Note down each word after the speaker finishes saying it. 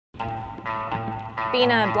Being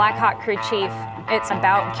a Blackhawk Crew Chief, it's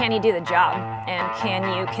about can you do the job and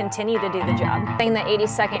can you continue to do the job. The thing that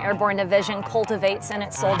 82nd Airborne Division cultivates in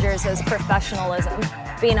its soldiers is professionalism.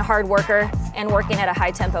 Being a hard worker and working at a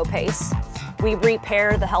high tempo pace. We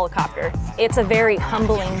repair the helicopter. It's a very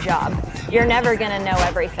humbling job. You're never gonna know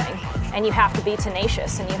everything, and you have to be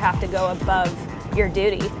tenacious and you have to go above your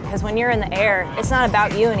duty, because when you're in the air, it's not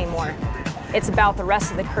about you anymore. It's about the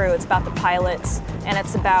rest of the crew, it's about the pilots, and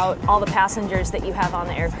it's about all the passengers that you have on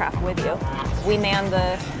the aircraft with you. We man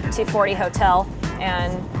the 240 hotel,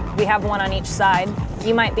 and we have one on each side.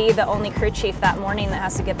 You might be the only crew chief that morning that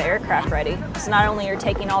has to get the aircraft ready. So not only you're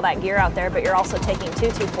taking all that gear out there, but you're also taking two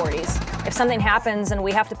 240s. If something happens and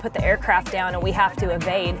we have to put the aircraft down and we have to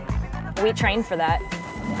evade, we train for that.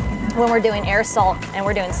 When we're doing air assault and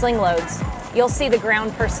we're doing sling loads, you'll see the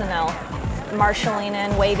ground personnel marshalling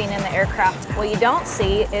in, waving in the aircraft. What you don't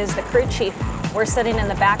see is the crew chief. We're sitting in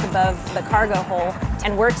the back above the cargo hole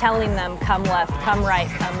and we're telling them, come left, come right,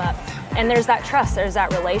 come up. And there's that trust, there's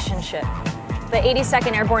that relationship. The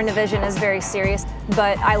 82nd Airborne Division is very serious,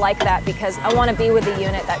 but I like that because I want to be with a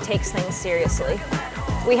unit that takes things seriously.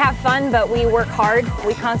 We have fun, but we work hard.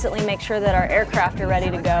 We constantly make sure that our aircraft are ready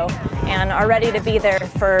to go and are ready to be there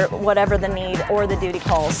for whatever the need or the duty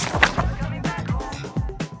calls.